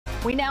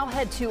We now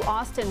head to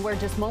Austin, where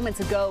just moments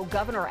ago,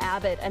 Governor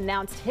Abbott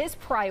announced his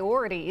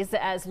priorities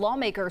as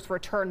lawmakers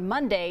return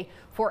Monday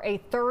for a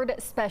third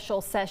special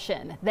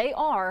session. They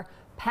are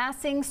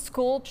passing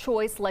school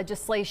choice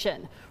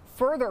legislation,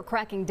 further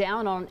cracking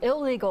down on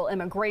illegal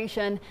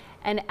immigration,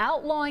 and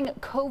outlawing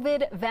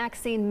COVID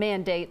vaccine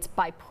mandates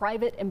by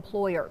private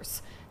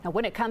employers. Now,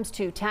 when it comes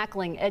to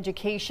tackling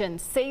education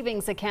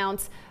savings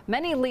accounts,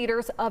 many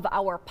leaders of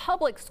our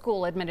public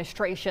school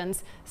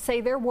administrations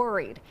say they're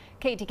worried.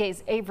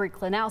 KETK's Avery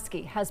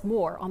Klinowski has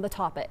more on the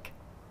topic.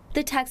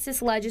 The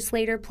Texas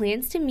legislature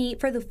plans to meet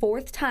for the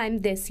fourth time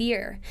this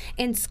year,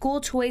 and school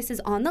choice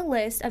is on the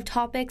list of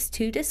topics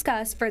to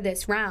discuss for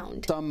this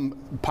round. Some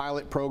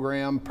pilot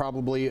program,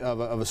 probably of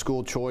a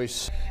school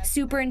choice.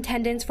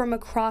 Superintendents from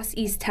across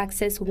East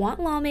Texas want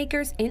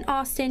lawmakers in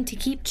Austin to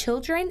keep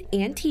children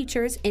and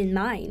teachers in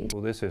mind.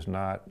 Well, this is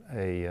not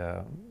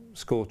a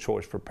school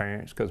choice for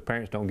parents, because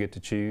parents don't get to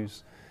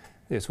choose.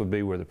 This would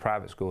be where the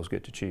private schools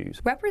get to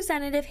choose.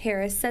 Representative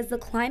Harris says the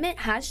climate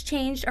has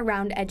changed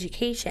around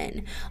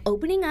education,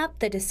 opening up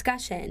the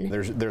discussion.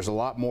 There's a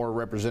lot more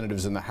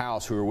representatives in the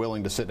House who are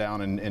willing to sit down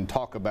and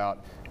talk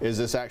about, is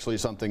this actually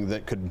something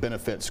that could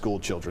benefit school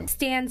children?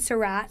 Stan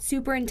Surratt,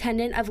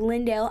 superintendent of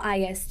Lindale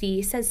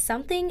ISD, says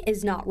something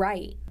is not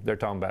right. They're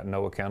talking about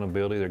no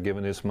accountability. They're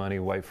giving this money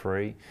away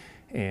free,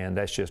 and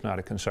that's just not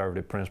a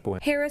conservative principle.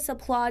 Harris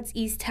applauds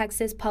East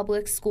Texas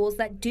public schools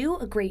that do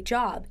a great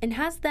job and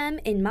has them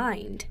in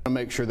mind. To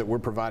make sure that we're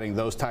providing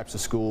those types of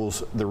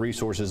schools the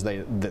resources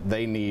that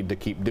they need to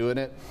keep doing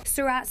it.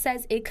 Surratt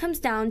says it comes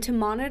down to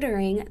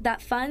monitoring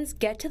that funds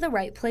get to the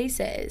right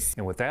places.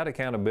 And without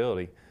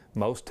accountability,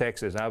 most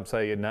Texans, I would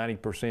say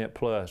 90%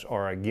 plus,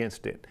 are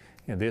against it.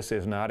 And this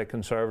is not a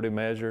conservative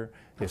measure.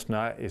 It's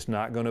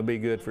not going to be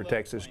good for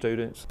Texas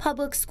students.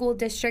 Public school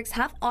districts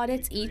have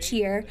audits each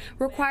year,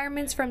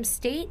 requirements from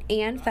state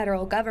and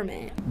federal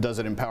government. Does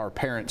it empower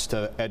parents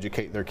to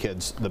educate their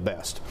kids the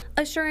best?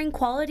 Assuring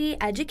quality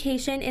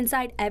education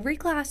inside every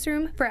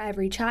classroom for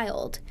every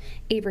child.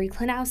 Avery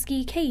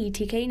Klinowski,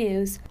 KETK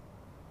News.